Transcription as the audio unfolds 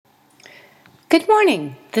Good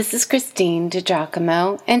morning. This is Christine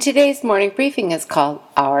DiGiacomo, and today's morning briefing is called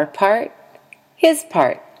Our Part, His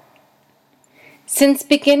Part. Since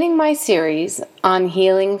beginning my series on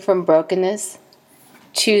healing from brokenness,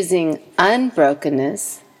 choosing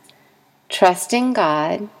unbrokenness, trusting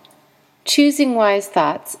God, choosing wise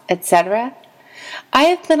thoughts, etc., I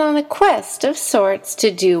have been on a quest of sorts to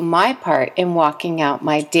do my part in walking out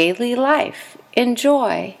my daily life in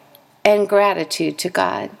joy and gratitude to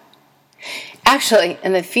God. Actually,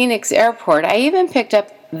 in the Phoenix airport, I even picked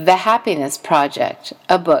up The Happiness Project,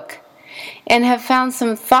 a book, and have found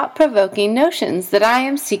some thought-provoking notions that I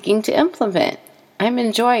am seeking to implement. I'm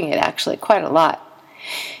enjoying it actually quite a lot.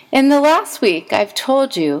 In the last week, I've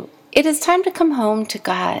told you it is time to come home to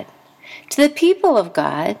God, to the people of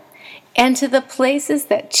God, and to the places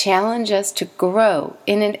that challenge us to grow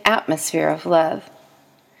in an atmosphere of love.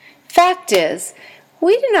 Fact is,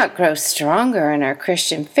 we do not grow stronger in our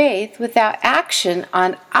Christian faith without action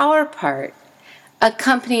on our part,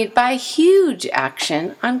 accompanied by huge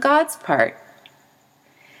action on God's part.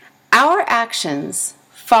 Our actions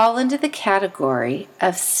fall into the category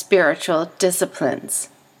of spiritual disciplines,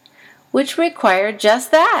 which require just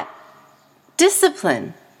that,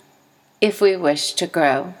 discipline, if we wish to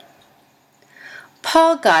grow.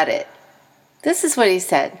 Paul got it. This is what he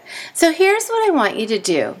said. So here's what I want you to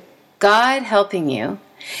do. God helping you,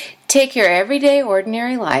 take your everyday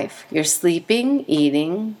ordinary life, your sleeping,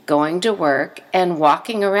 eating, going to work, and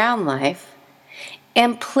walking around life,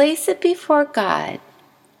 and place it before God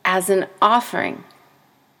as an offering.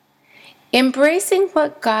 Embracing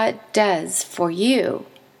what God does for you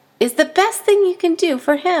is the best thing you can do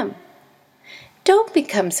for Him. Don't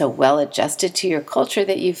become so well adjusted to your culture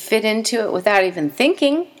that you fit into it without even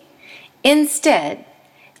thinking. Instead,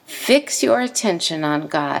 fix your attention on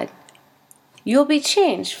God. You'll be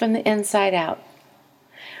changed from the inside out.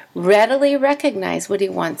 Readily recognize what He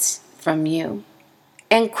wants from you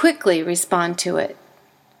and quickly respond to it.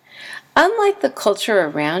 Unlike the culture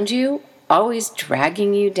around you, always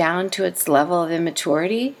dragging you down to its level of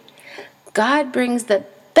immaturity, God brings the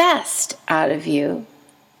best out of you,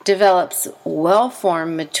 develops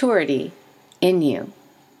well-formed maturity in you.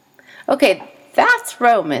 Okay, that's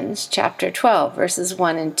Romans chapter 12, verses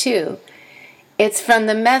 1 and 2. It's from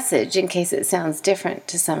the Message, in case it sounds different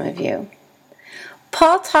to some of you.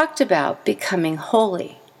 Paul talked about becoming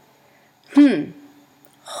holy.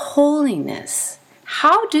 Holiness.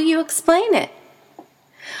 How do you explain it?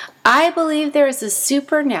 I believe there is a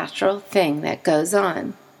supernatural thing that goes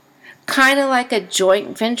on, kind of like a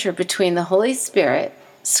joint venture between the Holy Spirit,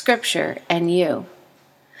 Scripture, and you.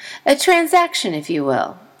 A transaction, if you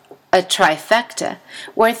will. A trifecta,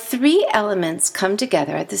 where three elements come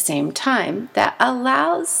together at the same time that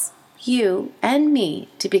allows you and me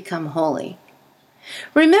to become holy.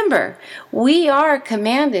 Remember, we are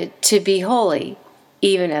commanded to be holy,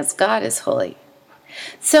 even as God is holy.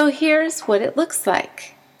 So here's what it looks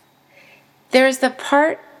like. There's the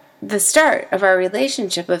start of our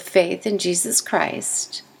relationship of faith in Jesus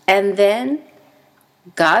Christ, and then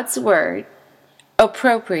God's Word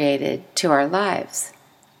appropriated to our lives.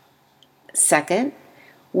 Second,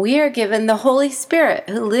 we are given the Holy Spirit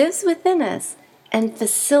who lives within us and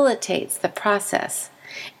facilitates the process.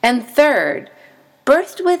 And third,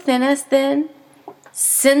 birthed within us then,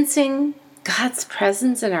 sensing God's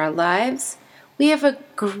presence in our lives, we have a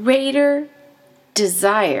greater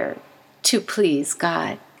desire to please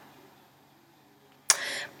God.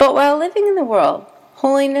 But while living in the world,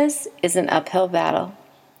 holiness is an uphill battle.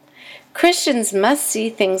 Christians must see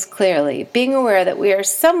things clearly, being aware that we are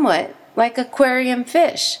somewhat like aquarium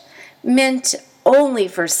fish, meant only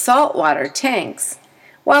for saltwater tanks,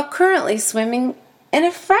 while currently swimming in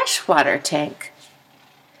a freshwater tank.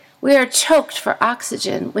 We are choked for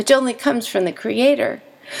oxygen, which only comes from the Creator.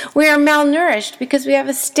 We are malnourished because we have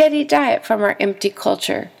a steady diet from our empty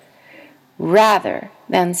culture, rather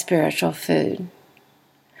than spiritual food.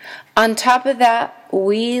 On top of that,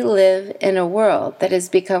 we live in a world that has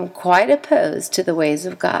become quite opposed to the ways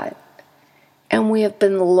of God. And we have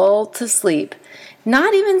been lulled to sleep,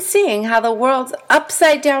 not even seeing how the world's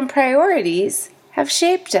upside-down priorities have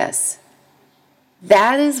shaped us.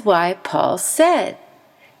 That is why Paul said,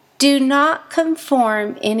 "Do not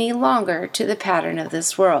conform any longer to the pattern of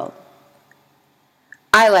this world."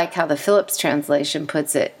 I like how the Phillips translation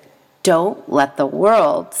puts it, "Don't let the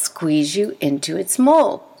world squeeze you into its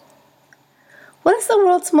mold." What does the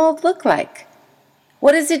world's mold look like?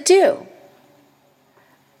 What does it do?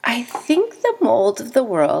 I think the mold of the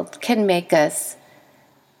world can make us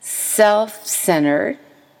self-centered,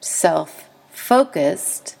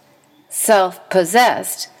 self-focused,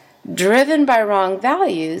 self-possessed, driven by wrong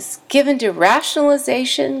values, given to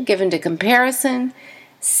rationalization, given to comparison,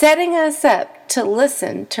 setting us up to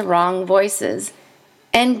listen to wrong voices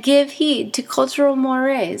and give heed to cultural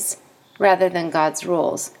mores rather than God's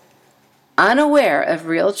rules, unaware of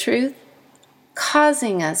real truth,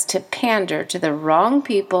 causing us to pander to the wrong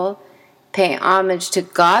people, pay homage to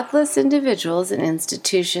godless individuals and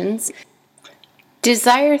institutions,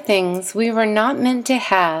 desire things we were not meant to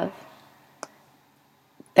have,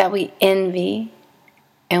 that we envy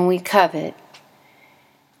and we covet,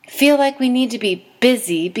 feel like we need to be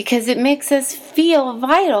busy because it makes us feel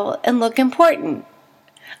vital and look important.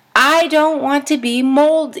 I don't want to be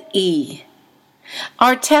mold-y.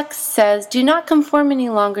 Our text says, do not conform any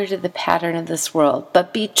longer to the pattern of this world,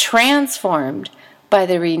 but be transformed by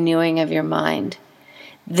the renewing of your mind.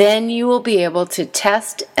 Then you will be able to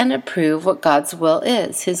test and approve what God's will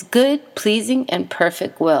is, His good, pleasing, and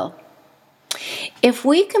perfect will. If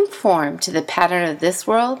we conform to the pattern of this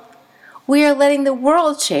world, we are letting the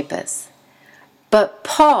world shape us. But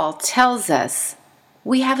Paul tells us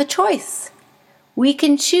we have a choice. We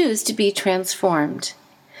can choose to be transformed.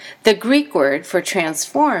 The Greek word for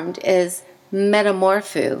transformed is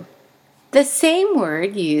metamorpho, the same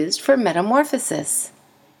word used for metamorphosis.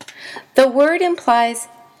 The word implies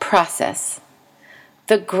process.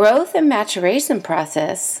 The growth and maturation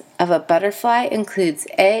process of a butterfly includes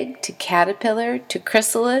egg to caterpillar to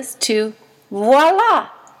chrysalis to voila,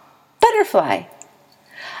 butterfly.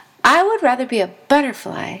 I would rather be a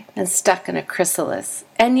butterfly than stuck in a chrysalis.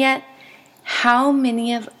 And yet, how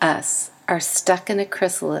many of us are stuck in a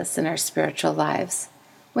chrysalis in our spiritual lives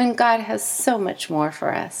when God has so much more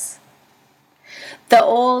for us? The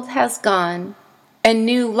old has gone, a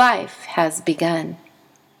new life has begun.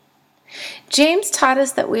 James taught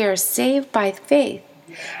us that we are saved by faith.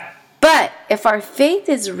 But if our faith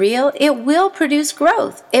is real, it will produce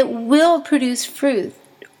growth. It will produce fruit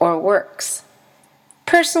or works.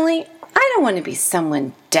 Personally, I don't want to be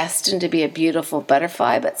someone destined to be a beautiful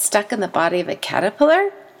butterfly but stuck in the body of a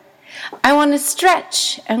caterpillar. I want to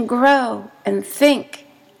stretch and grow and think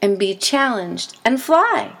and be challenged and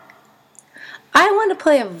fly. I want to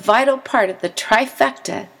play a vital part of the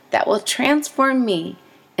trifecta that will transform me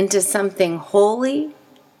into something holy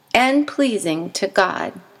and pleasing to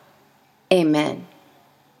God. Amen.